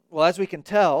Well, as we can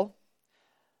tell,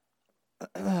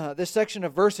 this section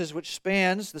of verses, which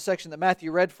spans the section that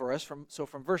Matthew read for us, from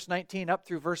verse 19 up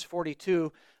through verse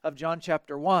 42 of John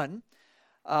chapter 1,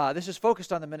 this is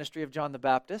focused on the ministry of John the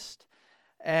Baptist.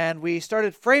 And we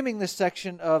started framing this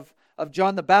section of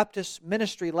John the Baptist's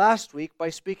ministry last week by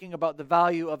speaking about the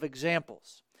value of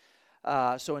examples.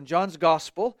 So in John's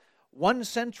gospel, one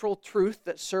central truth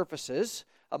that surfaces,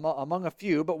 among a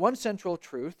few, but one central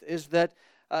truth is that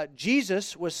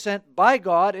Jesus was sent by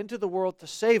God into the world to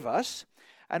save us.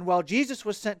 And while Jesus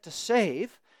was sent to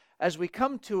save, as we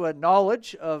come to a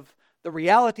knowledge of the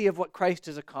reality of what Christ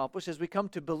has accomplished, as we come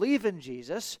to believe in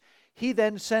Jesus, He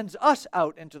then sends us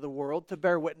out into the world to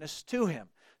bear witness to Him.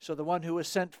 So the one who was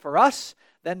sent for us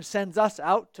then sends us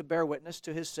out to bear witness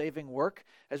to His saving work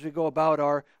as we go about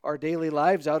our daily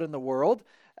lives out in the world.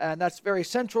 And that's very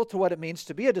central to what it means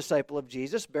to be a disciple of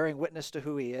Jesus, bearing witness to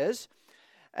who He is.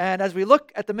 And as we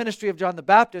look at the ministry of John the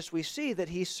Baptist, we see that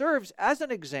he serves as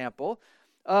an example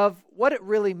of what it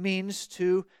really means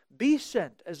to be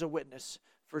sent as a witness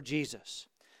for Jesus.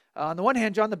 On the one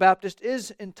hand, John the Baptist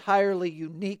is entirely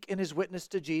unique in his witness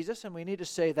to Jesus, and we need to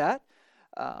say that.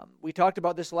 We talked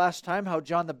about this last time, how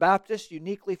John the Baptist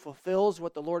uniquely fulfills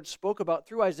what the Lord spoke about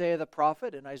through Isaiah the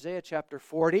prophet in Isaiah chapter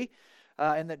 40,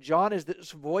 and that John is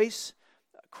this voice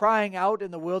crying out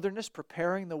in the wilderness,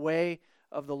 preparing the way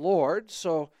of the Lord.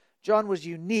 So John was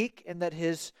unique in that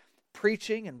his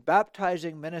preaching and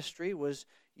baptizing ministry was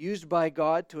used by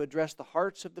God to address the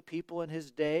hearts of the people in his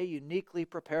day, uniquely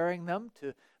preparing them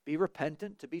to be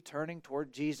repentant, to be turning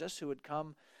toward Jesus who would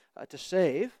come to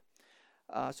save.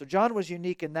 So John was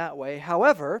unique in that way.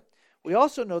 However, we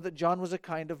also know that John was a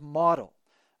kind of model.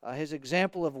 His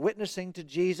example of witnessing to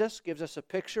Jesus gives us a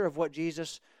picture of what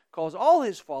Jesus calls all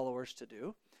his followers to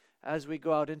do as we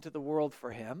go out into the world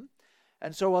for him.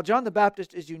 And so while John the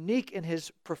Baptist is unique in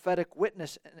his prophetic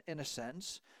witness in a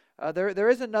sense, there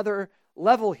is another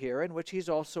level here in which he's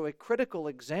also a critical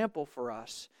example for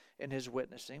us in his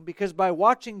witnessing, because by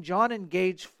watching John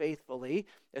engage faithfully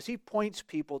as he points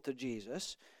people to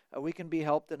Jesus, we can be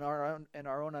helped in our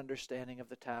own understanding of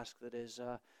the task that is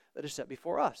set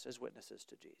before us as witnesses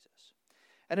to Jesus.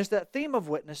 And it's that theme of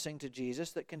witnessing to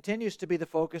Jesus that continues to be the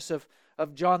focus of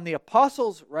John the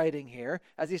Apostle's writing here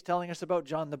as he's telling us about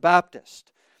John the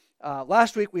Baptist.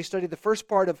 Last week we studied the first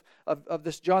part of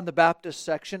this John the Baptist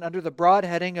section under the broad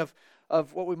heading of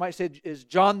what we might say is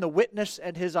John the Witness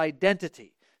and his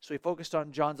identity. So we focused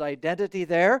on John's identity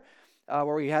there,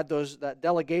 where we had that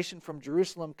delegation from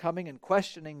Jerusalem coming and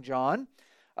questioning John.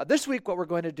 This week what we're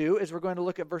going to do is we're going to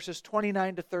look at verses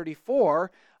 29 to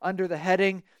 34 under the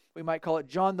heading, we might call it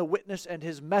John the Witness and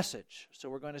his message. So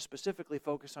we're going to specifically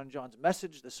focus on John's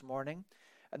message this morning.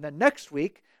 And then next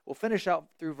week, we'll finish out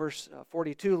through verse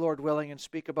 42, Lord willing, and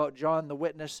speak about John the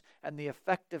Witness and the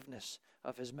effectiveness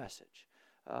of his message.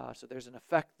 So there's an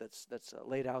effect that's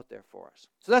laid out there for us.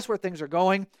 So that's where things are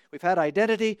going. We've had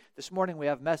identity. This morning we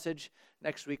have message.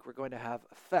 Next week we're going to have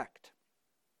effect.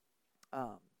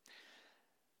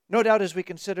 No doubt as we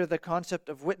consider the concept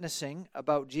of witnessing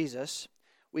about Jesus,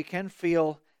 we can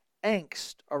feel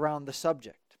angst around the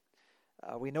subject.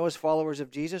 We know as followers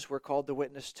of Jesus, we're called to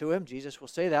witness to him. Jesus will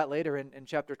say that later in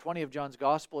chapter 20 of John's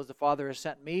Gospel, as the Father has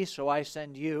sent me, so I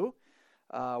send you.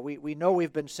 We know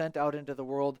we've been sent out into the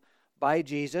world by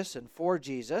Jesus and for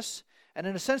Jesus. And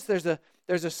in a sense, there's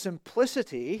a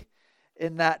simplicity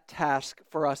in that task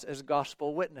for us as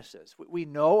gospel witnesses. We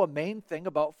know a main thing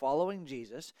about following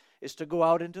Jesus is to go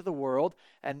out into the world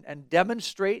and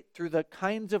demonstrate through the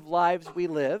kinds of lives we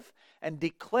live and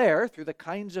declare through the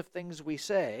kinds of things we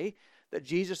say that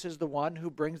Jesus is the one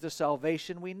who brings the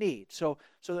salvation we need. So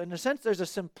in a sense, there's a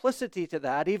simplicity to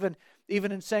that, even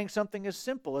in saying something as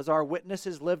simple as our witness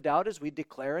is lived out as we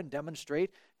declare and demonstrate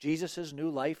Jesus'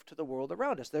 new life to the world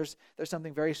around us. There's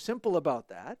something very simple about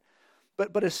that.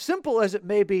 But as simple as it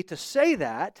may be to say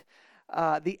that,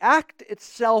 the act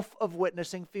itself of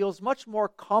witnessing feels much more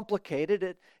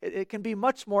complicated. It can be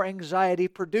much more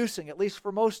anxiety-producing, at least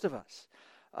for most of us.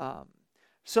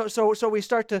 So we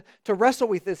start to wrestle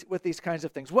with these kinds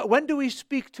of things. When do we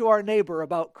speak to our neighbor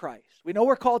about Christ? We know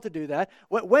we're called to do that.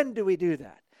 When do we do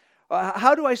that?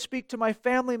 How do I speak to my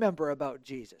family member about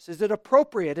Jesus? Is it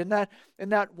appropriate in that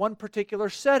one particular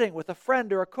setting with a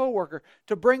friend or a coworker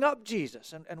to bring up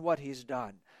Jesus and what he's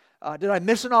done? Did I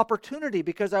miss an opportunity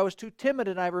because I was too timid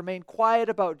and I remained quiet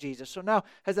about Jesus? So now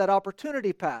has that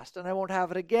opportunity passed and I won't have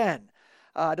it again?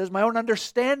 Does my own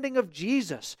understanding of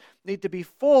Jesus need to be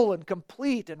full and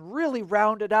complete and really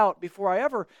rounded out before I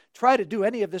ever try to do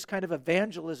any of this kind of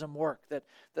evangelism work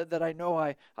that I know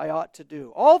I ought to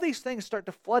do? All these things start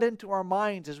to flood into our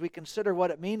minds as we consider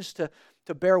what it means to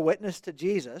bear witness to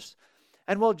Jesus.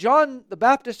 And while John the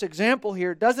Baptist's example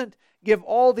here doesn't give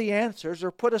all the answers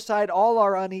or put aside all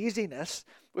our uneasiness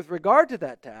with regard to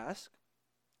that task,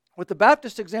 what the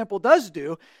Baptist example does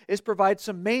do is provide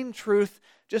some main truth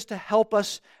just to help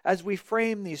us as we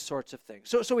frame these sorts of things.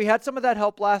 So we had some of that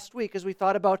help last week as we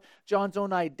thought about John's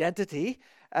own identity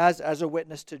as a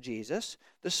witness to Jesus.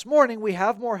 This morning we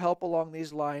have more help along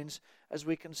these lines as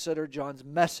we consider John's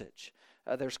message.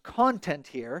 There's content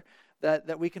here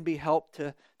that we can be helped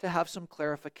to have some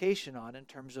clarification on in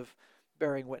terms of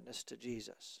bearing witness to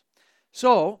Jesus.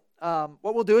 So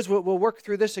what we'll do is we'll work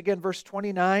through this again. Verse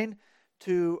 29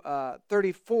 to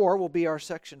 34 will be our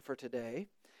section for today.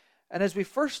 And as we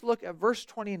first look at verse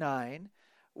 29,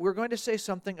 we're going to say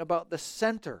something about the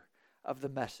center of the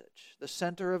message, the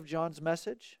center of John's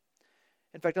message.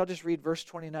 In fact, I'll just read verse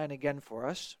 29 again for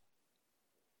us.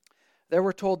 There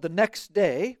we're told, the next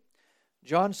day,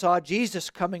 John saw Jesus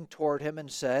coming toward him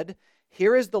and said,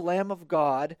 "Here is the Lamb of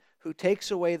God who takes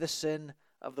away the sin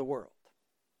of the world."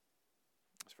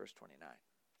 That's verse 29.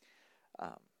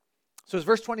 So as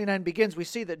verse 29 begins, we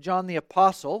see that John the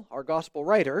Apostle, our gospel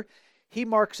writer, he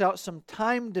marks out some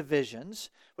time divisions,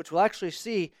 which we'll actually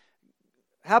see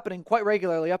happening quite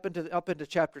regularly up into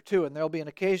chapter 2. And there will be an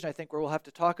occasion, I think, where we'll have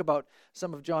to talk about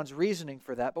some of John's reasoning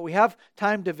for that. But we have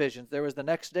time divisions. There was the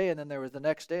next day, and then there was the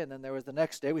next day, and then there was the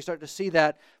next day. We start to see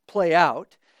that play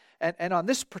out. And on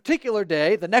this particular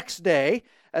day, the next day,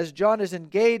 as John is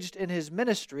engaged in his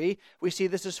ministry, we see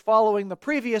this is following the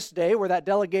previous day where that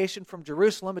delegation from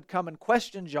Jerusalem had come and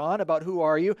questioned John about who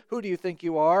are you, who do you think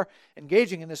you are,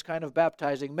 engaging in this kind of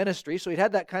baptizing ministry. So he'd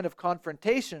had that kind of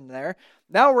confrontation there.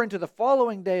 Now we're into the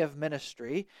following day of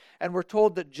ministry, and we're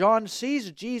told that John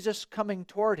sees Jesus coming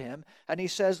toward him, and he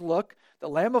says, "Look, the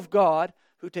Lamb of God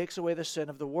who takes away the sin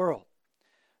of the world."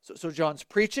 So John's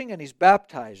preaching and he's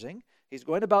baptizing. He's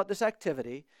going about this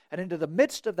activity, and into the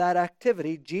midst of that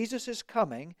activity, Jesus is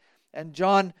coming, and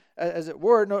John, as it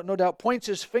were, no doubt points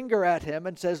his finger at him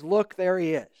and says, "Look, there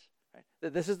he is." Right?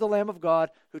 That this is the Lamb of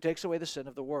God who takes away the sin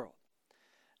of the world.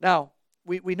 Now,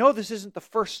 we know this isn't the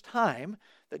first time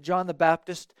that John the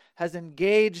Baptist has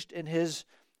engaged in his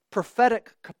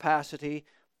prophetic capacity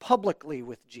publicly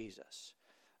with Jesus.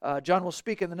 John will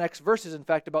speak in the next verses, in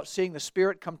fact, about seeing the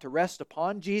Spirit come to rest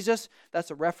upon Jesus.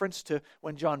 That's a reference to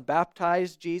when John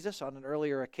baptized Jesus on an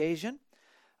earlier occasion.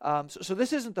 So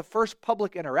this isn't the first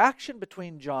public interaction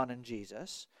between John and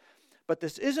Jesus, but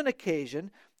this is an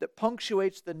occasion that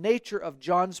punctuates the nature of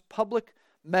John's public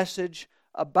message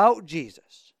about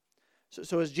Jesus.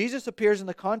 So as Jesus appears in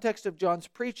the context of John's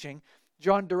preaching,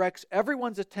 John directs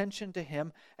everyone's attention to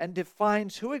him and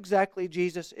defines who exactly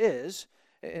Jesus is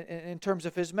in terms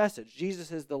of his message.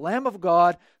 Jesus is the Lamb of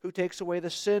God who takes away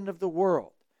the sin of the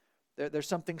world. There's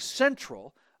something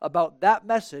central about that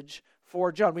message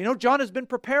for John. We know John has been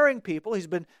preparing people. He's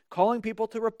been calling people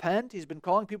to repent. He's been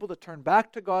calling people to turn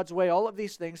back to God's way, all of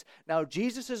these things. Now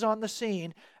Jesus is on the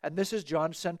scene, and this is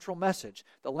John's central message,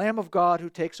 the Lamb of God who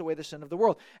takes away the sin of the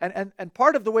world. And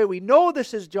part of the way we know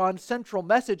this is John's central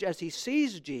message as he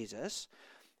sees Jesus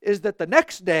is that the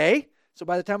next day, so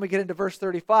by the time we get into verse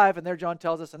 35, and there John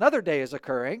tells us another day is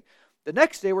occurring, the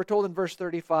next day we're told in verse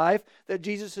 35 that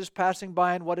Jesus is passing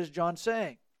by, and what is John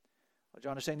saying? Well,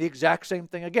 John is saying the exact same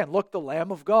thing again. Look, the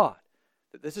Lamb of God.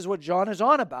 This is what John is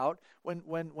on about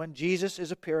when Jesus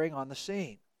is appearing on the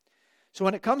scene. So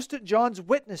when it comes to John's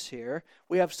witness here,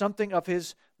 we have something of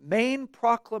his main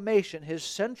proclamation, his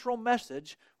central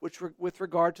message with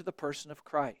regard to the person of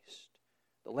Christ,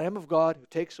 the Lamb of God who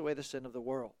takes away the sin of the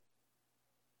world.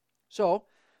 So,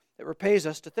 it repays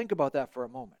us to think about that for a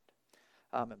moment.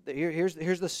 Here's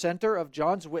the center of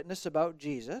John's witness about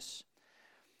Jesus.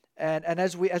 And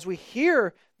as we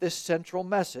hear this central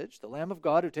message, the Lamb of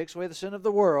God who takes away the sin of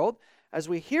the world, as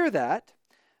we hear that,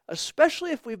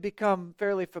 especially if we've become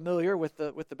fairly familiar with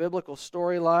the biblical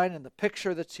storyline and the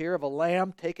picture that's here of a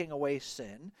lamb taking away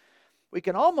sin, we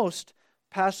can almost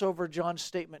pass over John's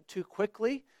statement too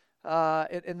quickly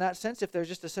in that sense, if there's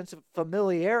just a sense of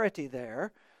familiarity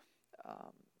there.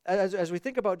 As we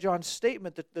think about John's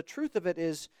statement, the truth of it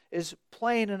is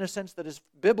plain in a sense that is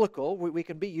biblical. We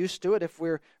can be used to it if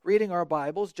we're reading our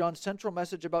Bibles. John's central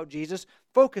message about Jesus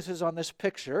focuses on this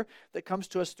picture that comes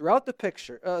to us throughout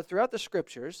the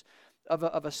Scriptures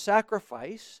of a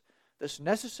sacrifice that's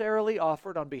necessarily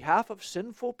offered on behalf of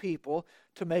sinful people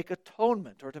to make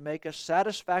atonement or to make a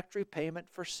satisfactory payment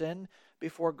for sin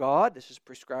before God. This is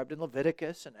prescribed in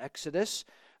Leviticus and Exodus.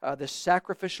 This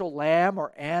sacrificial lamb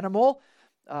or animal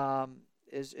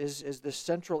is the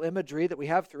central imagery that we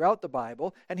have throughout the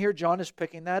Bible. And here John is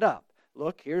picking that up.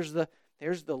 Look, here's the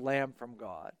Lamb from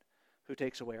God who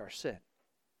takes away our sin.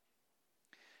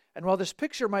 And while this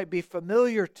picture might be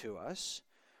familiar to us,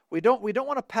 we don't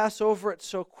want to pass over it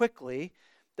so quickly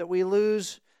that we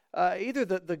lose either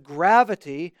the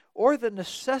gravity or the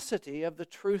necessity of the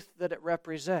truth that it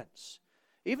represents,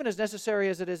 even as necessary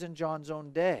as it is in John's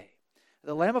own day.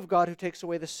 The Lamb of God who takes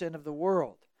away the sin of the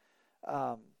world.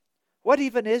 What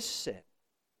even is sin?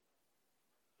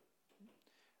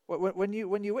 When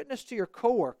you witness to your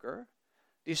coworker,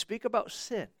 do you speak about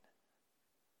sin?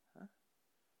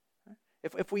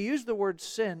 If we use the word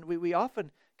sin, we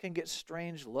often can get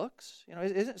strange looks.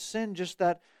 Isn't sin just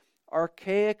that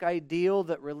archaic ideal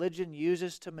that religion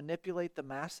uses to manipulate the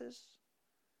masses?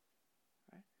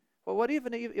 Right? Well, what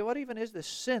even is this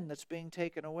sin that's being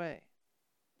taken away?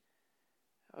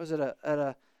 I was at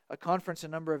a conference a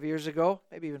number of years ago,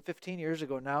 maybe even 15 years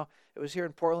ago now. It was here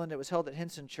in Portland. It was held at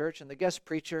Hinson Church, and the guest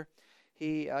preacher,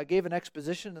 he gave an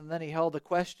exposition, and then he held a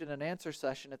question and answer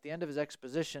session at the end of his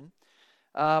exposition.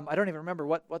 I don't even remember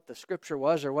what the scripture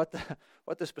was or what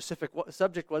the specific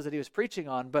subject was that he was preaching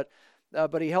on, but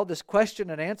he held this question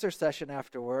and answer session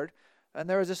afterward, and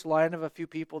there was this line of a few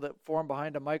people that formed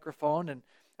behind a microphone, and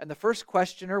the first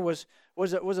questioner was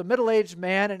a middle-aged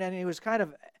man, and he was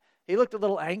he looked a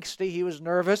little angsty. He was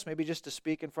nervous, maybe just to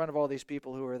speak in front of all these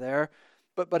people who were there.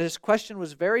 But his question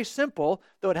was very simple,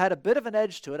 though it had a bit of an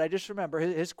edge to it. I just remember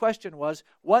his question was,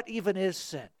 what even is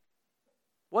sin?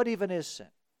 What even is sin?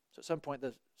 So at some point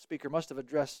the speaker must have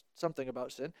addressed something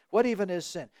about sin. What even is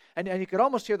sin? And you could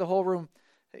almost hear the whole room,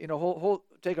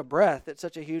 take a breath. It's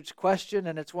such a huge question,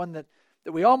 and it's one that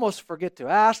we almost forget to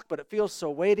ask, but it feels so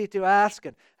weighty to ask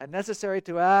and necessary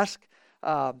to ask.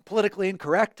 Politically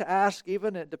incorrect to ask,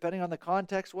 even depending on the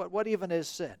context. What even is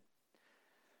sin?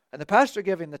 And the pastor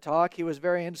giving the talk, he was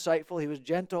very insightful. He was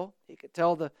gentle. He could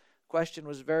tell the question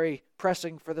was very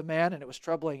pressing for the man, and it was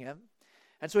troubling him.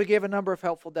 And so he gave a number of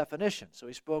helpful definitions. So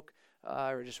he spoke,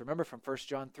 I just remember from 1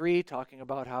 John 3, talking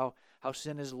about how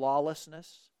sin is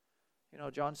lawlessness.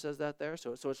 John says that there.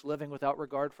 So it's living without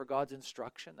regard for God's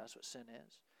instruction. That's what sin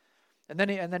is. And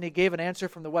then he gave an answer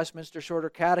from the Westminster Shorter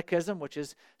Catechism, which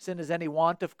is sin is any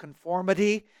want of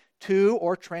conformity to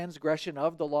or transgression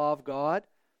of the law of God.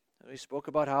 And he spoke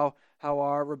about how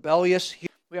our rebellious,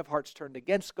 we have hearts turned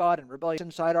against God and rebellion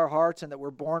inside our hearts, and that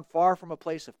we're born far from a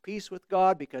place of peace with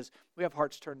God because we have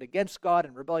hearts turned against God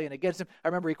and rebellion against Him. I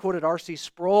remember he quoted R.C.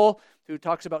 Sproul, who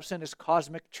talks about sin as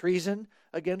cosmic treason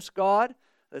against God.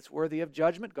 That's worthy of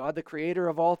judgment. God, the creator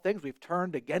of all things, we've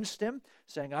turned against Him,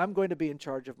 saying, I'm going to be in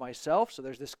charge of myself. So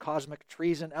there's this cosmic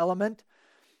treason element.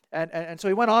 And so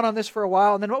he went on this for a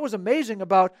while. And then what was amazing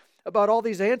about all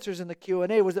these answers in the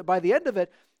Q&A was that by the end of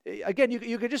it, again,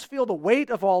 you could just feel the weight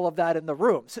of all of that in the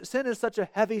room. Sin is such a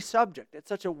heavy subject. It's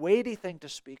such a weighty thing to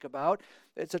speak about.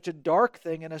 It's such a dark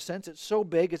thing in a sense. It's so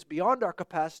big, it's beyond our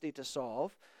capacity to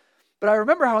solve. But I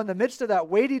remember how in the midst of that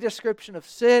weighty description of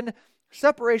sin,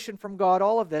 separation from God,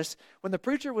 all of this, when the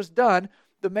preacher was done,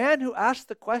 the man who asked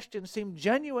the question seemed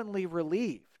genuinely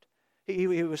relieved. He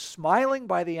was smiling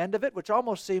by the end of it, which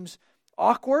almost seems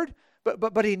awkward,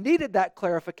 but he needed that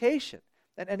clarification.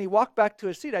 And he walked back to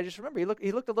his seat. I just remember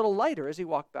he looked a little lighter as he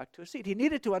walked back to his seat. He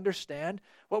needed to understand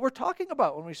what we're talking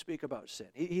about when we speak about sin.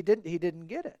 He didn't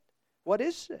get it. What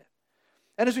is sin?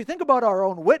 And as we think about our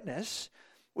own witness,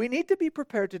 we need to be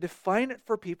prepared to define it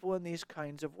for people in these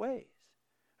kinds of ways.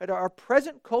 And our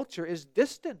present culture is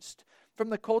distanced from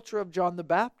the culture of John the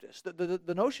Baptist.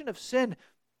 The notion of sin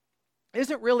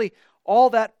isn't really all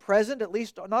that present, at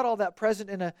least not all that present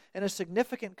in a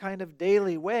significant kind of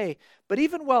daily way. But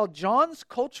even while John's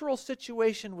cultural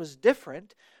situation was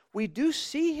different, we do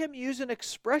see him use an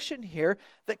expression here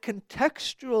that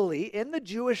contextually, in the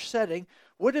Jewish setting,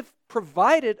 would have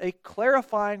provided a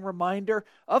clarifying reminder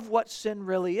of what sin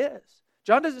really is.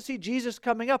 John doesn't see Jesus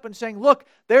coming up and saying, look,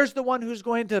 there's the one who's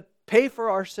going to pay for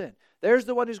our sin. There's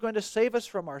the one who's going to save us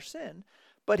from our sin.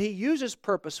 But he uses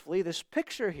purposefully this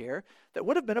picture here that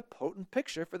would have been a potent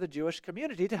picture for the Jewish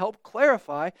community to help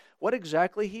clarify what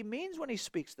exactly he means when he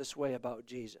speaks this way about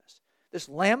Jesus. This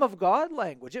Lamb of God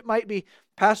language. It might be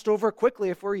passed over quickly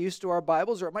if we're used to our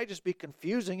Bibles, or it might just be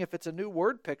confusing if it's a new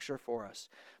word picture for us.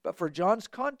 But for John's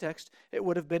context, it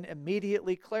would have been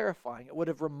immediately clarifying. It would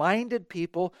have reminded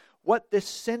people what this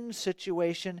sin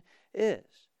situation is.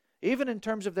 even in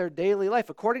terms of their daily life,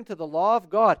 according to the law of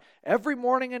God, every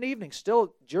morning and evening,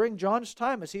 still during John's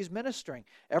time as he's ministering,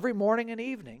 every morning and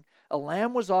evening, a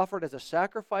lamb was offered as a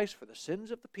sacrifice for the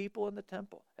sins of the people in the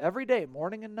temple. Every day,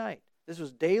 morning and night. This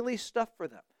was daily stuff for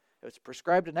them. It's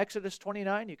prescribed in Exodus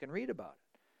 29. You can read about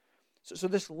it. So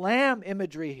this lamb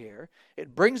imagery here,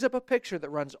 it brings up a picture that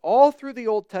runs all through the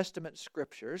Old Testament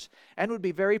scriptures and would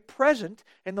be very present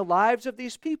in the lives of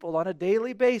these people on a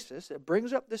daily basis. It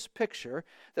brings up this picture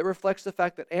that reflects the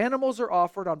fact that animals are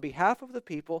offered on behalf of the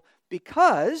people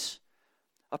because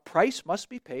a price must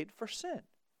be paid for sin.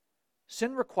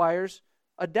 Sin requires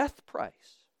a death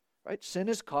price, right? Sin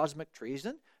is cosmic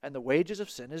treason, and the wages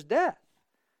of sin is death.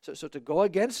 So to go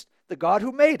against the God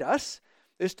who made us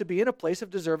is to be in a place of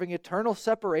deserving eternal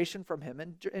separation from Him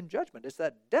in judgment. It's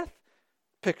that death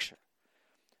picture.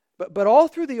 But all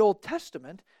through the Old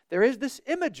Testament, there is this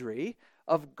imagery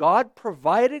of God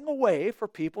providing a way for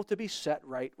people to be set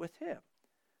right with Him.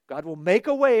 God will make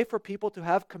a way for people to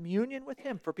have communion with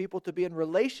Him, for people to be in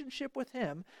relationship with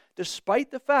Him,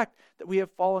 despite the fact that we have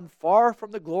fallen far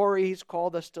from the glory He's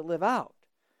called us to live out.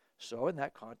 So in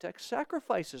that context,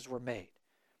 sacrifices were made.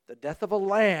 The death of a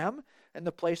lamb in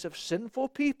the place of sinful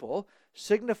people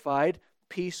signified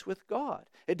peace with God.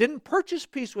 It didn't purchase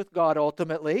peace with God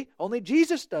ultimately. Only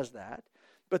Jesus does that.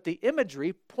 But the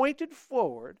imagery pointed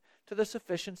forward to the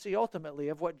sufficiency ultimately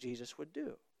of what Jesus would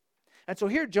do. And so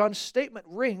here John's statement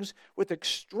rings with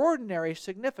extraordinary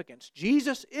significance.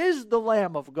 Jesus is the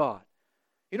Lamb of God.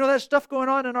 You know that stuff going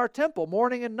on in our temple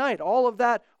morning and night, all of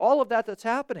that that's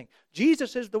happening.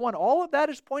 Jesus is the one. All of that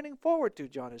is pointing forward to,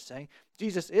 John is saying.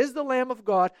 Jesus is the Lamb of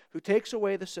God who takes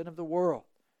away the sin of the world.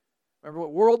 Remember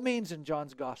what world means in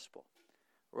John's gospel.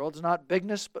 World's not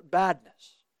bigness but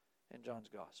badness in John's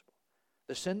gospel.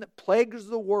 The sin that plagues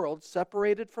the world,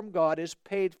 separated from God, is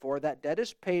paid for. That debt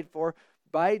is paid for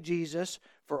by Jesus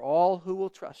for all who will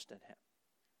trust in Him.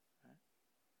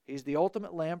 He's the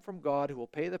ultimate Lamb from God who will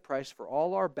pay the price for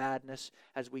all our badness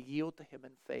as we yield to Him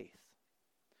in faith.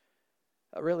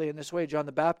 Really, in this way, John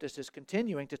the Baptist is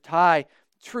continuing to tie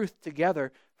truth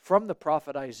together from the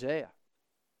prophet Isaiah.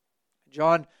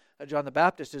 John the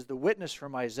Baptist is the witness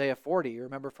from Isaiah 40. You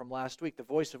remember from last week, the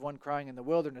voice of one crying in the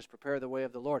wilderness, prepare the way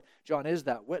of the Lord. John is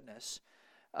that witness.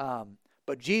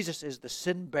 But Jesus is the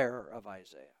sin bearer of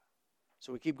Isaiah.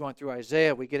 So we keep going through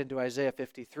Isaiah. We get into Isaiah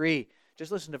 53.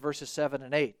 Just listen to verses 7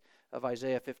 and 8 of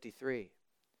Isaiah 53.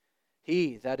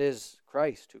 He, that is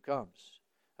Christ who comes,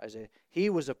 Isaiah, He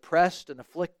was oppressed and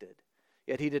afflicted,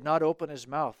 yet He did not open His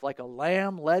mouth. Like a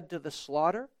lamb led to the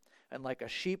slaughter, and like a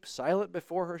sheep silent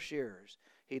before her shearers,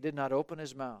 He did not open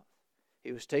His mouth.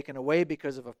 He was taken away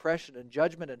because of oppression and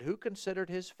judgment, and who considered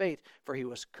His fate? For He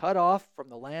was cut off from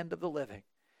the land of the living.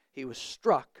 He was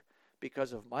struck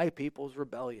because of my people's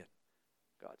rebellion,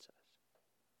 God says.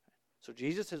 So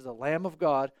Jesus is the Lamb of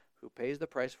God who pays the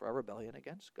price for our rebellion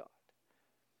against God.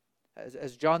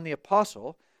 As John the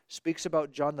Apostle speaks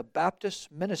about John the Baptist's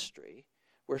ministry,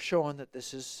 we're shown that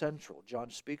this is central. John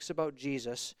speaks about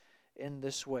Jesus in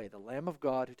this way, the Lamb of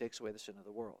God who takes away the sin of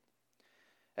the world.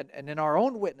 And in our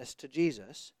own witness to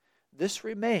Jesus, this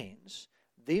remains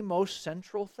the most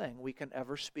central thing we can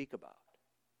ever speak about.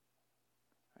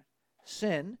 Right?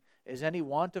 Sin is any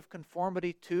want of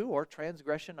conformity to or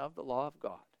transgression of the law of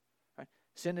God. Right?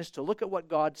 Sin is to look at what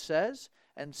God says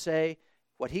and say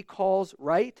what He calls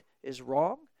right is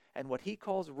wrong, and what He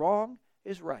calls wrong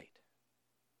is right.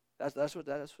 That's what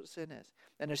sin is.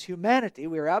 And as humanity,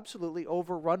 we are absolutely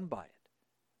overrun by it.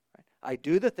 Right? I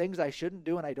do the things I shouldn't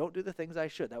do, and I don't do the things I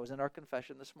should. That was in our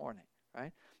confession this morning.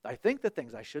 Right? I think the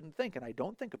things I shouldn't think, and I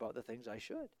don't think about the things I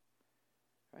should.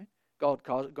 Right?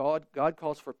 God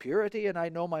calls for purity, and I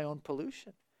know my own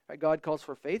pollution. Right? God calls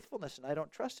for faithfulness, and I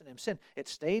don't trust in Him. Sin, it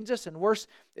stains us, and worse,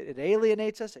 it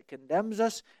alienates us, it condemns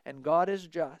us, and God is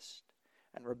just.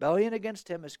 And rebellion against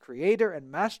Him as creator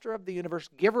and master of the universe,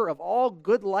 giver of all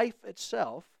good life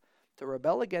itself, to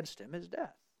rebel against Him is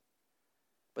death.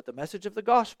 But the message of the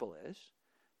gospel is,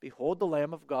 behold the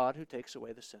Lamb of God who takes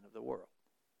away the sin of the world.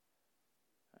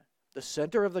 The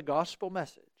center of the gospel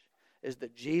message is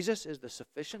that Jesus is the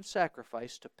sufficient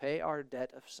sacrifice to pay our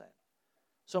debt of sin.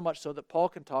 So much so that Paul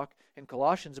can talk in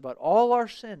Colossians about all our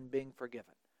sin being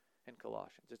forgiven in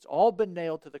Colossians. It's all been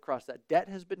nailed to the cross. That debt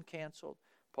has been canceled,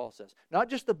 Paul says. Not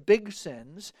just the big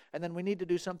sins, and then we need to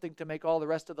do something to make all the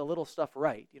rest of the little stuff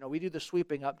right. You know, we do the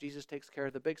sweeping up, Jesus takes care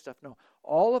of the big stuff. No,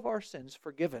 all of our sins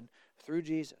forgiven through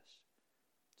Jesus.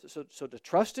 So to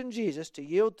trust in Jesus, to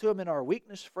yield to Him in our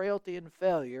weakness, frailty, and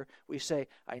failure, we say,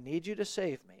 I need you to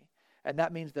save me. And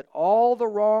that means that all the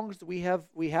wrongs that we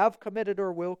have committed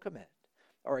or will commit,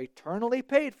 are eternally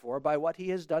paid for by what he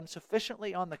has done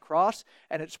sufficiently on the cross,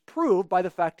 and it's proved by the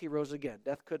fact he rose again.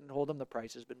 Death couldn't hold him. The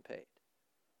price has been paid.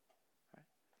 Right?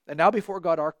 And now before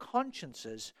God, our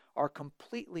consciences are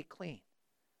completely clean.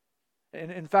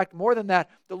 And in fact, more than that,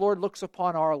 the Lord looks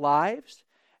upon our lives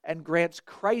and grants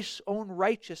Christ's own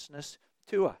righteousness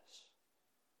to us,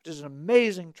 which is an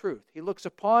amazing truth. He looks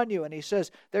upon you and he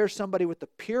says, there's somebody with the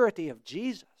purity of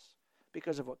Jesus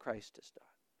because of what Christ has done.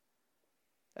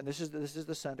 And this is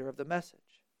the center of the message.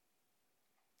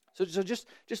 So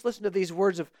just listen to these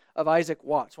words of Isaac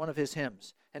Watts, one of his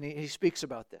hymns, and he speaks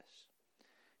about this.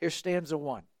 Here's stanza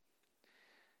 1.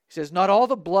 He says, not all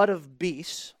the blood of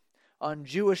beasts on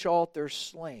Jewish altars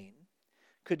slain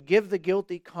could give the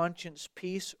guilty conscience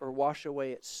peace or wash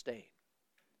away its stain.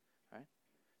 Right?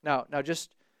 Now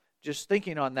just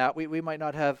thinking on that, we might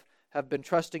not have been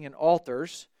trusting in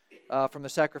altars from the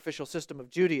sacrificial system of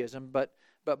Judaism, but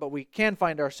we can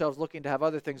find ourselves looking to have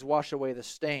other things wash away the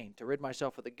stain, to rid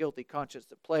myself of the guilty conscience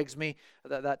that plagues me,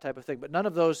 that type of thing. But none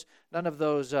of those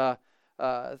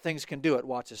things can do it,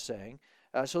 Watts is saying.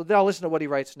 So now listen to what he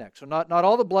writes next. So not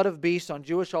all the blood of beasts on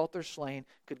Jewish altars slain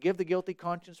could give the guilty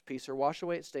conscience peace or wash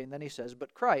away its stain. Then he says,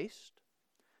 but Christ,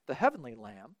 the heavenly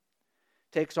Lamb,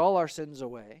 takes all our sins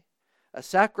away, a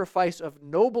sacrifice of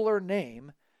nobler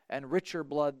name and richer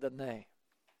blood than they.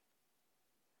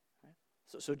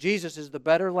 So Jesus is the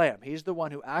better Lamb. He's the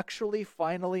one who actually,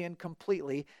 finally, and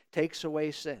completely takes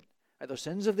away sin. Those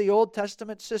sins of the Old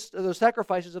Testament system, those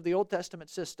sacrifices of the Old Testament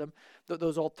system,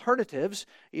 those alternatives,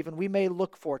 even we may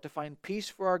look for to find peace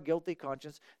for our guilty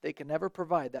conscience, they can never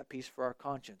provide that peace for our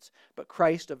conscience. But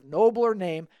Christ of nobler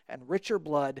name and richer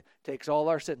blood takes all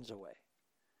our sins away.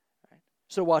 Right?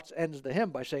 So Watts ends the hymn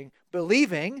by saying,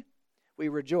 believing, we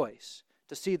rejoice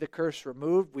to see the curse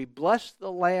removed. We bless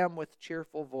the Lamb with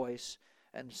cheerful voice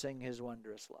and sing his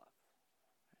wondrous love.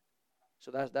 So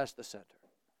that's the center.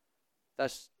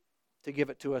 That's to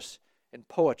give it to us in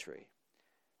poetry.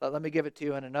 Let me give it to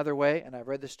you in another way, and I've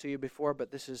read this to you before, but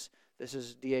this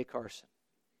is D.A. Carson.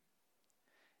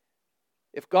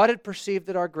 If God had perceived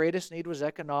that our greatest need was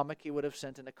economic, he would have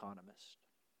sent an economist.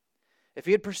 If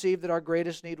he had perceived that our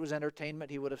greatest need was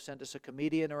entertainment, he would have sent us a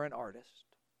comedian or an artist.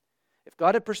 If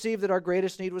God had perceived that our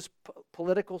greatest need was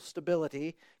political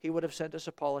stability, he would have sent us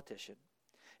a politician.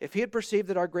 If he had perceived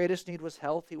that our greatest need was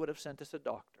health, he would have sent us a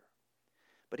doctor.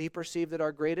 But he perceived that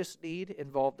our greatest need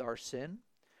involved our sin,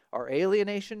 our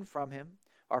alienation from him,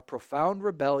 our profound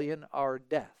rebellion, our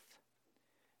death.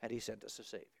 And he sent us a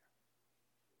Savior.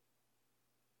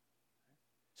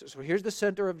 So here's the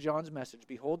center of John's message.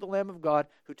 Behold the Lamb of God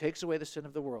who takes away the sin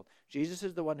of the world. Jesus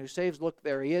is the one who saves. Look,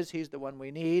 there he is. He's the one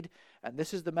we need. And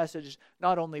this is the message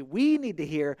not only we need to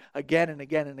hear again and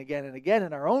again and again and again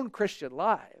in our own Christian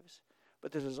lives,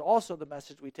 but this is also the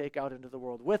message we take out into the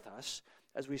world with us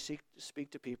as we seek to speak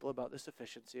to people about the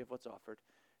sufficiency of what's offered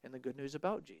in the good news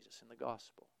about Jesus in the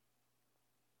gospel.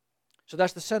 So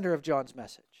that's the center of John's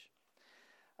message.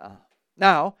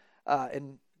 Now,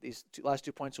 in these last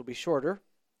 2 points will be shorter.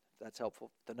 That's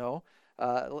helpful to know.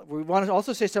 We want to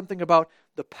also say something about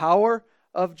the power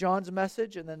of John's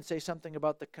message and then say something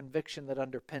about the conviction that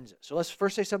underpins it. So let's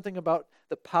first say something about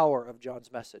the power of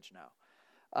John's message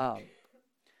now.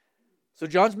 So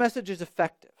John's message is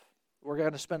effective. We're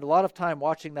going to spend a lot of time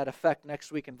watching that effect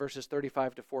next week in verses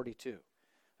 35 to 42.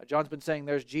 John's been saying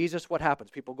there's Jesus. What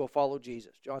happens? People go follow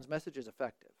Jesus. John's message is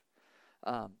effective.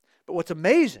 But what's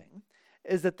amazing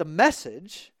is that the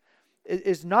message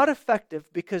is not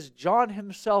effective because John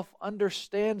himself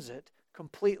understands it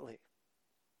completely.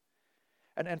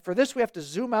 And for this, we have to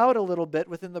zoom out a little bit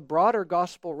within the broader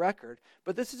gospel record.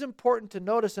 But this is important to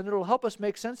notice, and it'll help us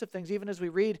make sense of things even as we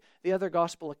read the other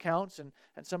gospel accounts and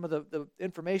some of the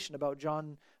information about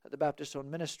John the Baptist's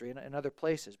own ministry and other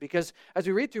places. Because as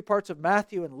we read through parts of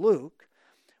Matthew and Luke,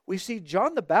 we see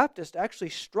John the Baptist actually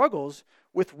struggles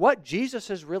with what Jesus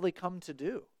has really come to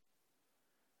do.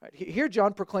 Right? Here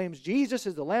John proclaims Jesus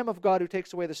is the Lamb of God who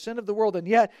takes away the sin of the world, and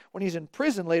yet when he's in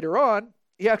prison later on,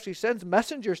 he actually sends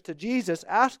messengers to Jesus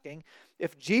asking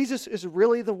if Jesus is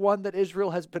really the one that Israel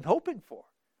has been hoping for.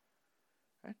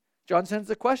 Right? John sends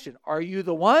the question, are you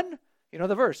the one? You know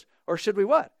the verse. Or should we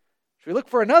what? Should we look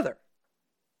for another?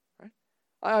 Right?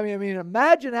 I mean,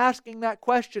 imagine asking that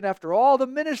question after all the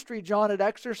ministry John had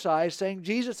exercised, saying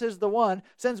Jesus is the one,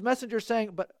 sends messengers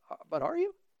saying, but are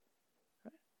you?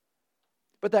 Right?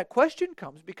 But that question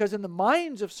comes because in the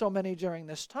minds of so many during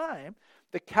this time,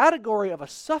 the category of a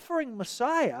suffering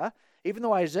Messiah, even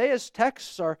though Isaiah's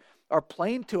texts are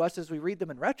plain to us as we read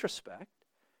them in retrospect,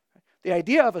 the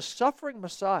idea of a suffering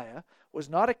Messiah was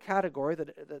not a category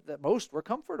that most were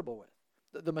comfortable with.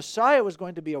 The Messiah was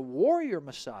going to be a warrior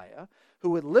Messiah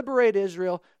who would liberate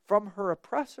Israel from her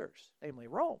oppressors, namely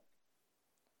Rome.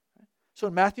 So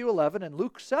in Matthew 11 and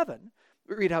Luke 7,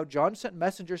 we read how John sent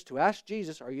messengers to ask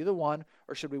Jesus, are you the one,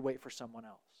 or should we wait for someone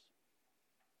else?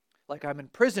 Like, I'm in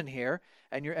prison here,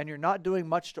 and you're not doing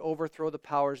much to overthrow the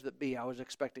powers that be. I was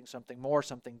expecting something more,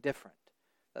 something different.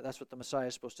 That's what the Messiah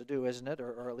is supposed to do, isn't it?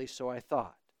 Or at least so I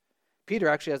thought. Peter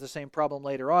actually has the same problem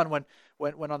later on when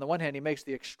on the one hand he makes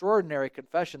the extraordinary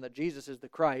confession that Jesus is the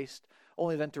Christ,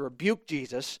 only then to rebuke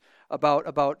Jesus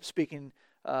about speaking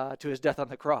to his death on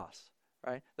the cross.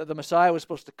 Right? That the Messiah was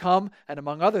supposed to come and,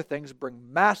 among other things,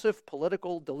 bring massive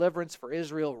political deliverance for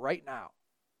Israel right now.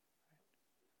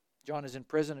 John is in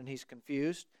prison and he's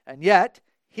confused. And yet,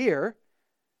 here,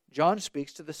 John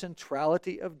speaks to the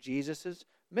centrality of Jesus'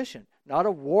 mission. Not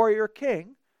a warrior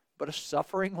king, but a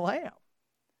suffering lamb.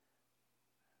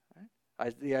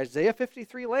 Right? The Isaiah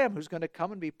 53 lamb who's going to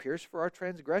come and be pierced for our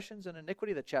transgressions and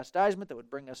iniquity, the chastisement that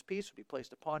would bring us peace would be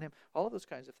placed upon him, all of those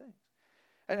kinds of things.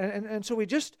 And so we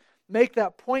just make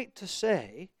that point to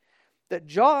say that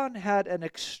John had an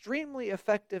extremely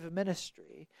effective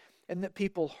ministry and that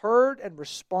people heard and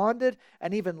responded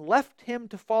and even left him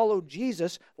to follow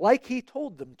Jesus like he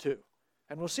told them to.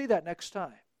 And we'll see that next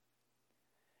time.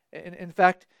 In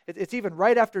fact, it's even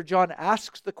right after John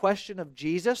asks the question of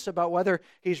Jesus about whether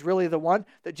he's really the one,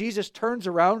 that Jesus turns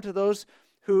around to those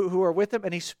who are with him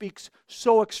and he speaks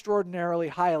so extraordinarily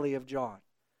highly of John.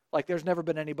 Like there's never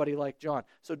been anybody like John.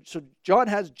 So John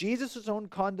has Jesus' own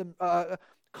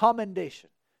commendation.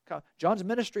 John's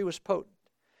ministry was potent.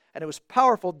 And it was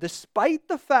powerful despite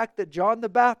the fact that John the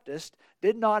Baptist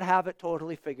did not have it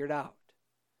totally figured out.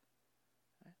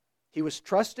 He was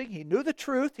trusting, he knew the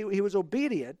truth, he was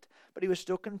obedient, but he was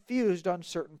still confused on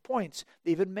certain points,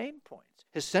 even main points.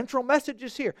 His central message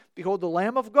is here, behold the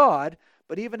Lamb of God,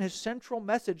 but even his central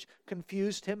message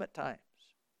confused him at times.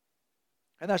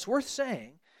 And that's worth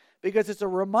saying, because it's a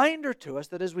reminder to us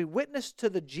that as we witness to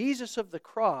the Jesus of the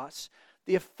cross,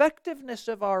 the effectiveness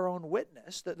of our own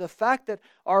witness, the fact that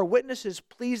our witness is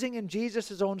pleasing in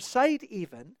Jesus' own sight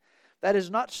even, that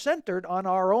is not centered on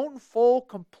our own full,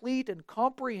 complete, and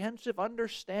comprehensive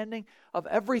understanding of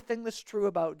everything that's true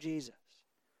about Jesus.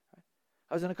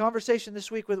 I was in a conversation this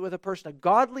week with a person, a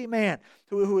godly man,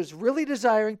 who is really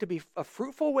desiring to be a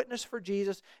fruitful witness for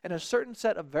Jesus in a certain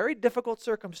set of very difficult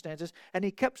circumstances, and he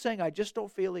kept saying, I just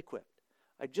don't feel equipped.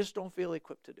 I just don't feel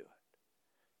equipped to do it.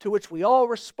 To which we all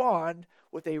respond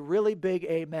with a really big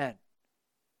amen.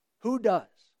 Who does?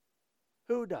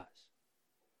 Who does?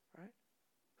 Right?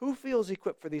 Who feels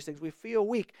equipped for these things? We feel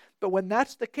weak. But when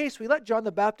that's the case, we let John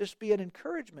the Baptist be an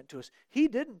encouragement to us. He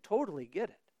didn't totally get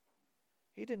it.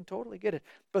 He didn't totally get it.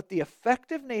 But the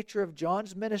effective nature of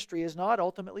John's ministry is not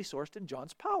ultimately sourced in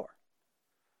John's power.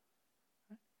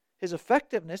 His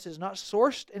effectiveness is not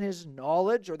sourced in his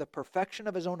knowledge or the perfection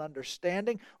of his own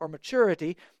understanding or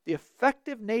maturity. The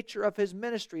effective nature of his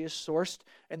ministry is sourced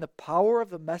in the power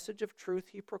of the message of truth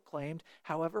he proclaimed,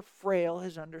 however frail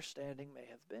his understanding may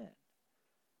have been.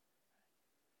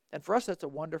 And for us, that's a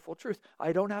wonderful truth.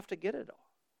 I don't have to get it all.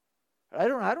 I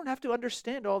don't have to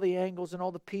understand all the angles and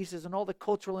all the pieces and all the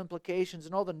cultural implications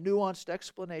and all the nuanced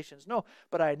explanations. No,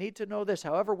 but I need to know this.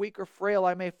 However weak or frail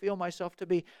I may feel myself to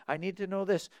be, I need to know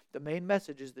this. The main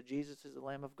message is that Jesus is the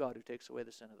Lamb of God who takes away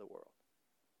the sin of the world.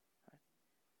 Right?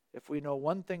 If we know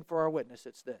one thing for our witness,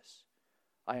 it's this.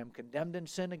 I am condemned in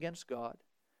sin against God.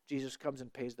 Jesus comes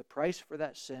and pays the price for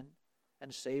that sin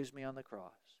and saves me on the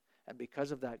cross. And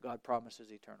because of that, God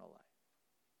promises eternal life.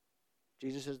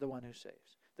 Jesus is the one who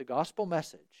saves. The gospel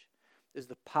message is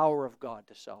the power of God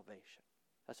to salvation.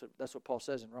 That's what Paul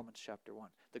says in Romans chapter 1.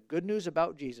 The good news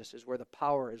about Jesus is where the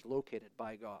power is located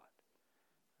by God.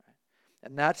 Right?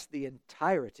 And that's the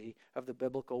entirety of the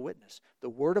biblical witness. The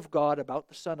word of God about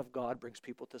the Son of God brings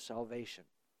people to salvation.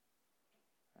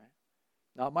 Right?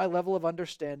 Not my level of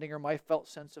understanding or my felt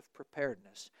sense of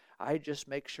preparedness. I just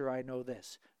make sure I know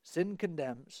this. Sin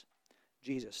condemns,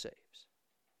 Jesus saves.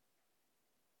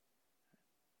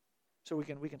 So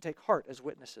we can take heart as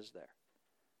witnesses there.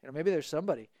 You know, maybe there's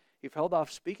somebody you've held off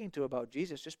speaking to about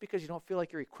Jesus just because you don't feel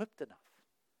like you're equipped enough.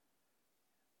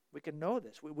 We can know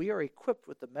this. We are equipped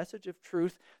with the message of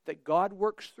truth that God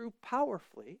works through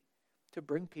powerfully to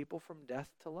bring people from death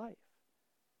to life.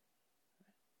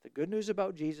 The good news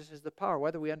about Jesus is the power.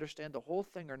 Whether we understand the whole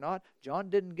thing or not, John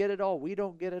didn't get it all, we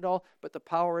don't get it all, but the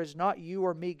power is not you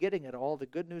or me getting it all. The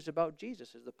good news about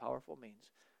Jesus is the powerful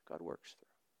means God works through.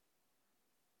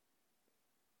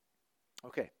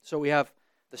 Okay, so we have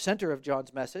the center of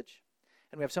John's message,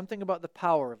 and we have something about the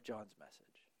power of John's message.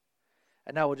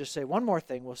 And now we'll just say one more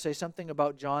thing. We'll say something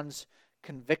about John's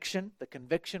conviction, the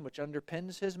conviction which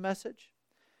underpins his message.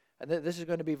 And this is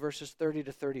going to be verses 30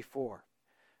 to 34.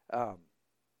 We're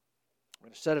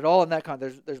going to set it all in that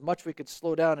context. There's much we could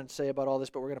slow down and say about all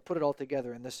this, but we're going to put it all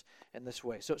together in this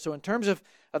way. So in terms of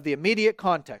the immediate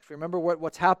context, remember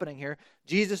what's happening here.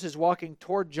 Jesus is walking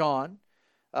toward John.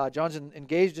 John's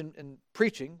engaged in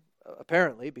preaching,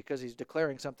 apparently, because he's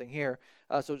declaring something here.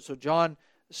 So John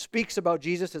speaks about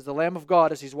Jesus as the Lamb of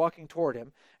God as he's walking toward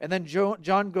him. And then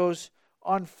John goes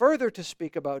on further to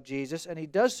speak about Jesus, and he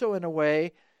does so in a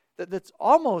way that's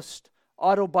almost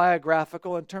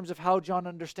autobiographical in terms of how John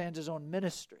understands his own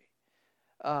ministry.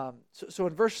 So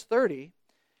in verse 30,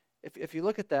 if you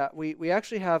look at that, we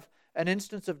actually have an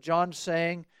instance of John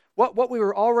saying what we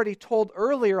were already told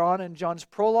earlier on in John's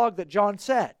prologue that John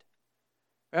said.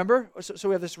 Remember? So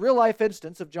we have this real-life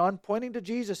instance of John pointing to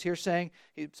Jesus here saying,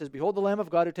 he says, "Behold the Lamb of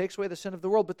God who takes away the sin of the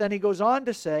world." But then he goes on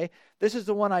to say, "This is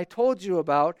the one I told you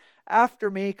about. After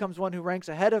me comes one who ranks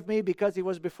ahead of me because he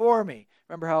was before me."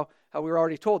 Remember how we were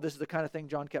already told this is the kind of thing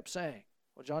John kept saying.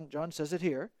 Well, John says it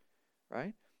here,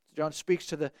 right? John speaks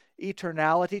to the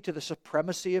eternality, to the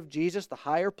supremacy of Jesus, the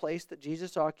higher place that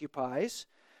Jesus occupies.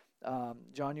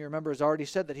 John, you remember, has already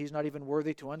said that he's not even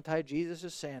worthy to untie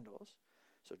Jesus' sandals.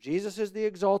 So Jesus is the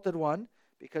exalted one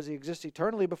because he exists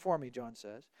eternally before me, John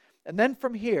says. And then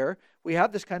from here, we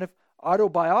have this kind of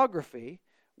autobiography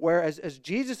where as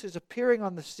Jesus is appearing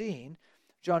on the scene,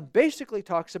 John basically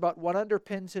talks about what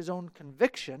underpins his own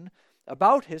conviction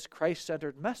about his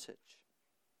Christ-centered message.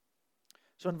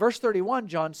 So in verse 31,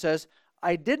 John says,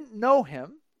 "I didn't know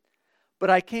him, but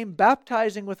I came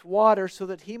baptizing with water so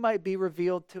that he might be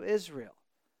revealed to Israel."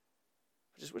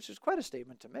 Which is quite a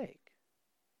statement to make.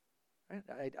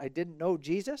 Right? I didn't know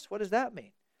Jesus? What does that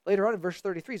mean? Later on in verse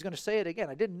 33, he's going to say it again.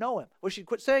 I didn't know him. We should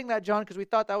quit saying that, John, because we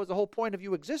thought that was the whole point of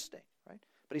you existing. Right?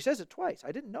 But he says it twice.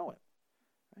 I didn't know him.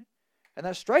 Right? And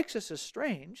that strikes us as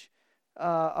strange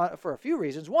for a few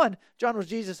reasons. One, John was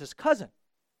Jesus' cousin.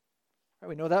 Right?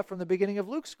 We know that from the beginning of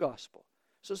Luke's gospel.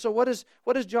 So what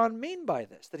does John mean by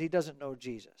this, that he doesn't know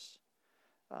Jesus?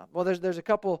 Well, there's a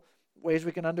couple ways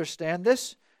we can understand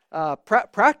this.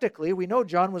 Practically, we know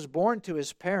John was born to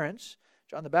his parents.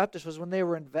 John the Baptist was when they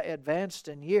were advanced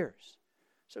in years.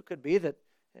 So it could be that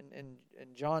in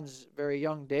John's very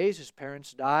young days, his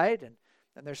parents died,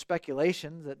 and there's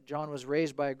speculation that John was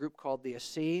raised by a group called the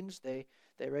Essenes. They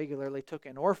regularly took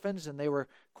in orphans, and they were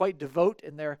quite devout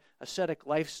in their ascetic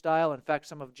lifestyle. In fact,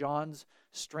 some of John's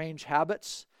strange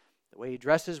habits, the way he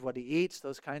dresses, what he eats,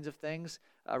 those kinds of things,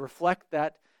 reflect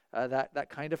that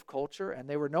kind of culture, and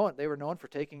they were known for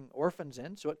taking orphans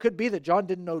in. So it could be that John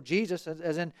didn't know Jesus,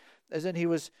 as in he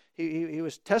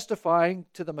was testifying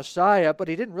to the Messiah, but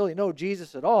he didn't really know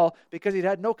Jesus at all because he'd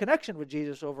had no connection with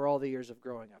Jesus over all the years of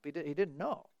growing up. He didn't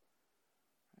know.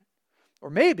 Or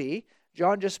maybe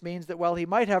John just means that while he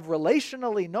might have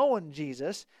relationally known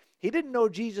Jesus, he didn't know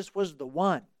Jesus was the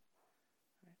one.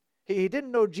 He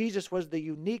didn't know Jesus was the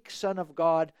unique Son of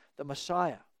God, the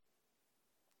Messiah.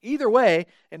 Either way,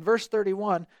 in verse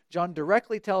 31, John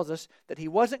directly tells us that he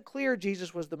wasn't clear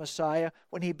Jesus was the Messiah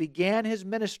when he began his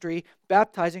ministry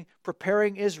baptizing,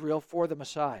 preparing Israel for the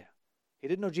Messiah. He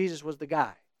didn't know Jesus was the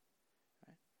guy.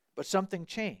 But something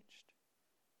changed.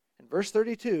 In verse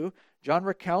 32, John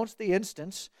recounts the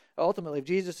instance, ultimately, of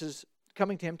Jesus'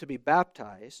 coming to him to be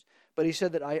baptized. But he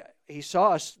said that he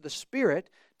saw the Spirit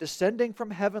descending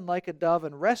from heaven like a dove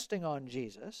and resting on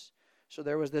Jesus. So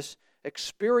there was this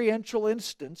experiential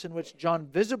instance in which John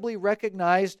visibly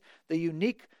recognized the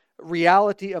unique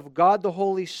reality of God the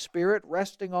Holy Spirit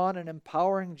resting on and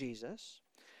empowering Jesus.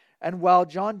 And while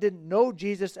John didn't know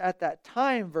Jesus at that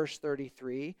time, verse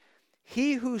 33,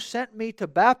 "He who sent me to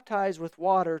baptize with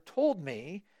water told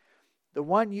me, the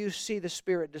one you see the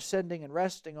Spirit descending and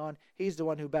resting on, he's the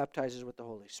one who baptizes with the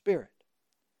Holy Spirit."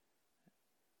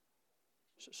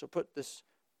 So put this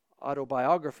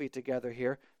autobiography together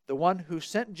here. The one who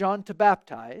sent John to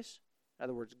baptize, in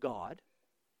other words, God.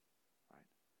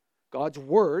 God's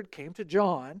word came to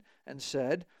John and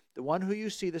said, "The one who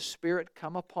you see the Spirit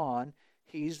come upon,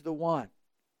 he's the one."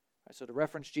 So to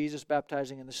reference Jesus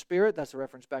baptizing in the Spirit, that's a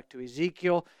reference back to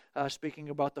Ezekiel, speaking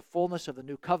about the fullness of the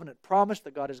new covenant promise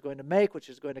that God is going to make, which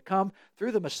is going to come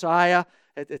through the Messiah.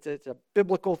 It's a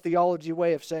biblical theology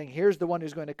way of saying, here's the one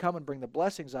who's going to come and bring the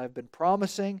blessings I've been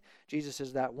promising. Jesus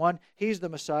is that one. He's the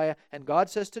Messiah. And God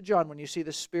says to John, when you see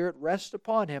the Spirit rest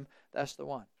upon him, that's the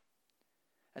one.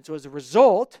 And so as a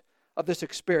result of this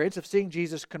experience of seeing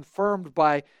Jesus confirmed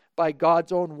by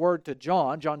God's own word to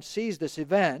John, John sees this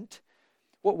event.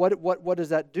 What does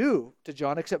that do to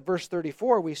John? Except verse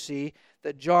 34, we see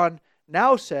that John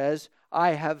now says,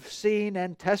 "I have seen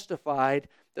and testified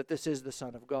that this is the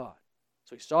Son of God."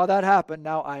 So he saw that happen.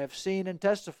 Now I have seen and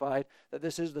testified that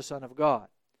this is the Son of God.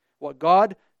 What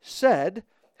God said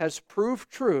has proved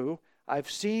true.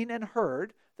 I've seen and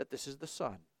heard that this is the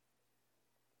Son.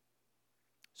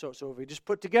 So if we just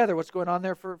put together what's going on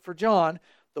there for John,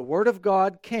 the Word of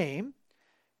God came,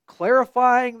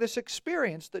 clarifying this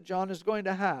experience that John is going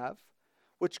to have,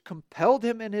 which compelled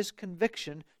him in his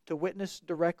conviction to witness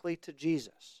directly to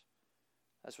Jesus.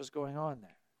 That's what's going on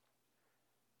there.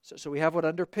 So we have what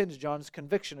underpins John's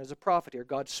conviction as a prophet here.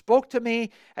 God spoke to me,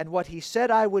 and what he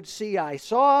said I would see, I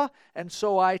saw, and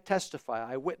so I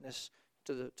testify. I witness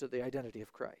to the identity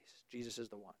of Christ. Jesus is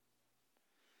the one.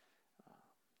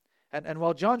 And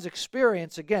while John's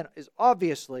experience, again, is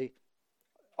obviously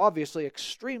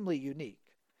extremely unique,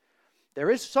 there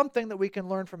is something that we can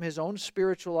learn from his own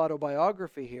spiritual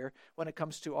autobiography here when it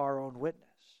comes to our own witness.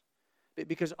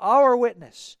 Because our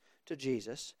witness to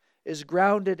Jesus is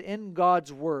grounded in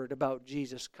God's Word about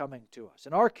Jesus coming to us.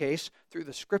 In our case, through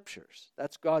the Scriptures.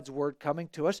 That's God's Word coming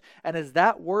to us. And as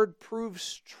that Word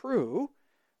proves true,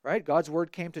 right? God's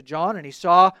Word came to John and he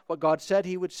saw what God said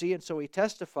he would see, and so he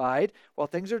testified. While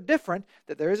things are different,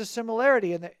 that there is a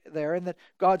similarity in that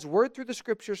God's Word through the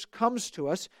Scriptures comes to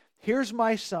us. Here's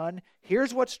my Son.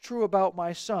 Here's what's true about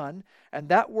my Son. And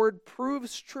that Word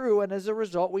proves true, and as a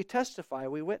result, we testify,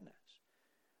 we witness.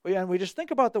 And we just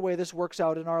think about the way this works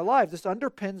out in our lives. This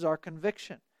underpins our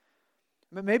conviction.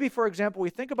 Maybe, for example, we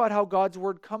think about how God's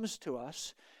Word comes to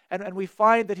us, and we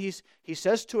find that He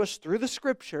says to us through the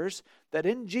Scriptures that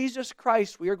in Jesus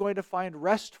Christ we are going to find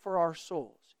rest for our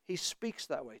souls. He speaks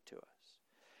that way to us.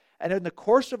 And in the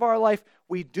course of our life,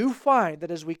 we do find that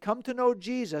as we come to know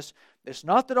Jesus, it's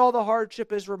not that all the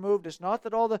hardship is removed. It's not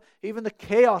that even the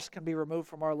chaos can be removed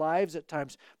from our lives at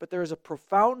times. But there is a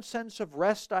profound sense of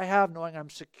rest I have, knowing I'm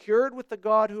secured with the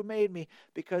God who made me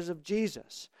because of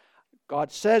Jesus.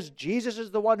 God says Jesus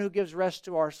is the one who gives rest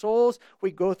to our souls.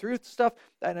 We go through stuff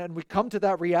and we come to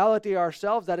that reality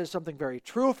ourselves. That is something very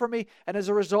true for me. And as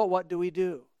a result, what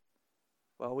do?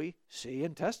 Well, we see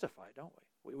and testify, don't we?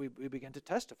 We begin to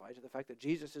testify to the fact that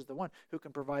Jesus is the one who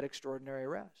can provide extraordinary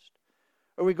rest.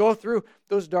 Or we go through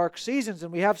those dark seasons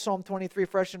and we have Psalm 23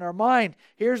 fresh in our mind.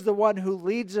 Here's the one who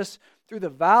leads us through the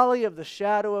valley of the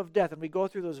shadow of death. And we go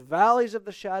through those valleys of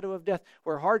the shadow of death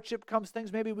where hardship comes,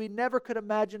 things maybe we never could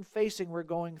imagine facing, we're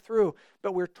going through.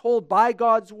 But we're told by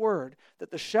God's Word that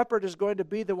the shepherd is going to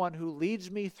be the one who leads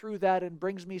me through that and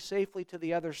brings me safely to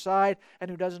the other side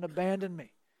and who doesn't abandon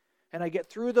me. And I get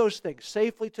through those things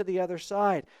safely to the other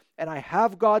side. And I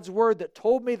have God's Word that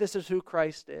told me this is who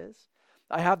Christ is.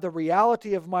 I have the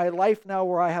reality of my life now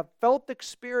where I have felt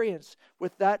experience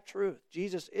with that truth.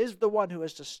 Jesus is the one who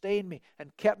has sustained me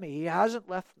and kept me. He hasn't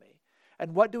left me.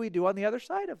 And what do we do on the other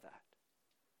side of that?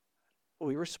 Well,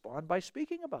 we respond by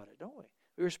speaking about it, don't we?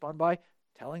 We respond by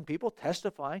telling people,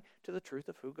 testifying to the truth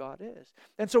of who God is.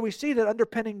 And so we see that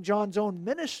underpinning John's own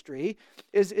ministry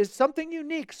is something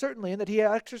unique, certainly, in that he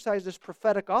exercised this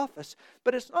prophetic office.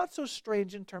 But it's not so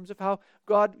strange in terms of how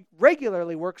God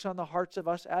regularly works on the hearts of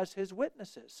us as his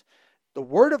witnesses. The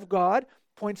Word of God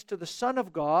points to the Son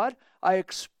of God. I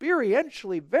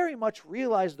experientially very much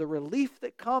realize the relief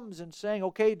that comes in saying,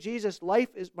 okay, Jesus,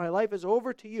 my life is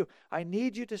over to you. I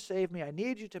need you to save me. I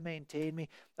need you to maintain me.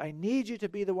 I need you to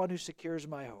be the one who secures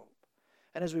my hope.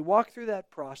 And as we walk through that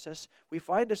process, we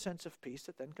find a sense of peace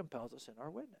that then compels us in our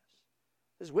witness.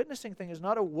 This witnessing thing is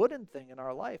not a wooden thing in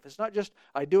our life. It's not just,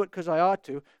 I do it because I ought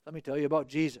to. Let me tell you about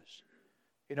Jesus.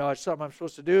 You know, it's something I'm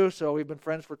supposed to do, so we've been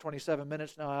friends for 27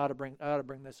 minutes now. I ought to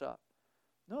bring this up.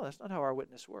 No, that's not how our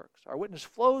witness works. Our witness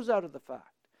flows out of the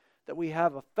fact that we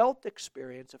have a felt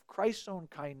experience of Christ's own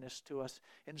kindness to us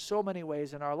in so many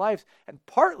ways in our lives. And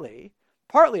partly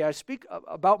I speak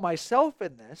about myself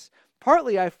in this,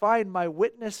 partly I find my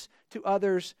witness to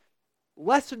others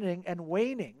lessening and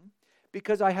waning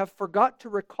because I have forgot to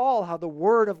recall how the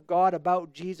Word of God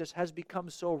about Jesus has become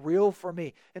so real for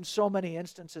me in so many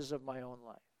instances of my own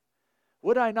life.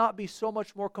 Would I not be so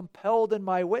much more compelled in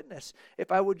my witness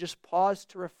if I would just pause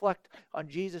to reflect on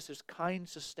Jesus' kind,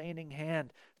 sustaining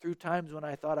hand through times when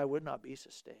I thought I would not be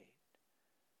sustained?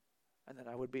 And then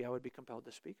I would be compelled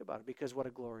to speak about it, because what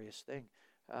a glorious thing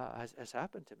has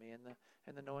happened to me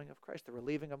in the knowing of Christ, the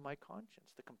relieving of my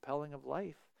conscience, the compelling of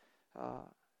life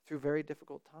through very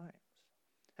difficult times.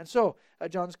 And so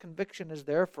John's conviction is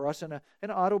there for us in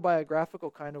an autobiographical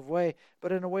kind of way,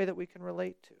 but in a way that we can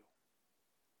relate to,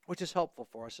 which is helpful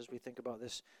for us as we think about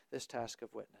this task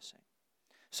of witnessing.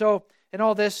 So in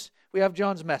all this, we have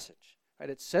John's message. Right?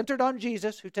 It's centered on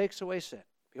Jesus who takes away sin.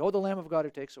 Behold the Lamb of God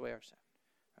who takes away our sin.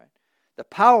 Right? The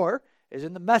power is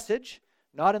in the message,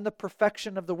 not in the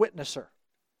perfection of the witnesser.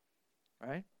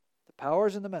 Right? The power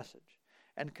is in the message.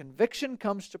 And conviction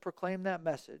comes to proclaim that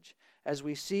message as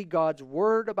we see God's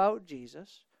word about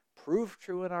Jesus prove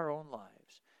true in our own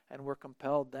lives, and we're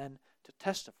compelled then to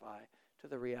testify to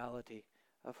the reality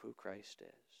of who Christ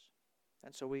is.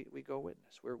 And so we go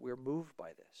witness. We're moved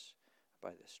by this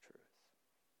truth.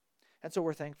 And so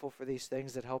we're thankful for these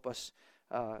things that help us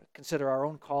consider our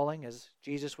own calling. As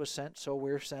Jesus was sent, so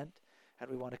we're sent, and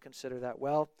we want to consider that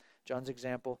well. John's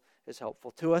example is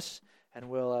helpful to us, and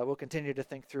we'll continue to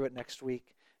think through it next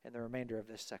week in the remainder of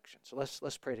this section. So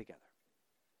let's pray together.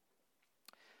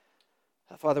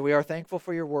 Father, we are thankful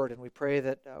for your word, and we pray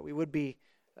that we would be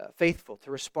faithful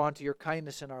to respond to your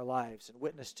kindness in our lives and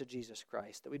witness to Jesus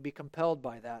Christ, that we'd be compelled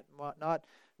by that,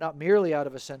 not merely out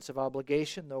of a sense of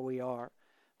obligation, though we are,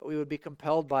 but we would be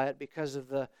compelled by it because of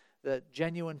the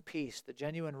genuine peace, the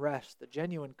genuine rest, the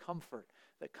genuine comfort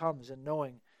that comes in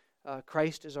knowing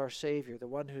Christ is our Savior, the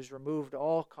one who's removed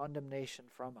all condemnation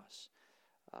from us.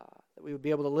 That we would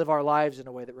be able to live our lives in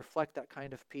a way that reflect that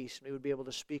kind of peace, and we would be able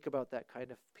to speak about that kind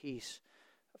of peace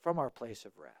from our place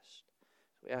of rest.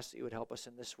 We ask that you would help us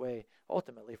in this way,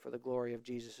 ultimately for the glory of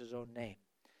Jesus' own name.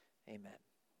 Amen.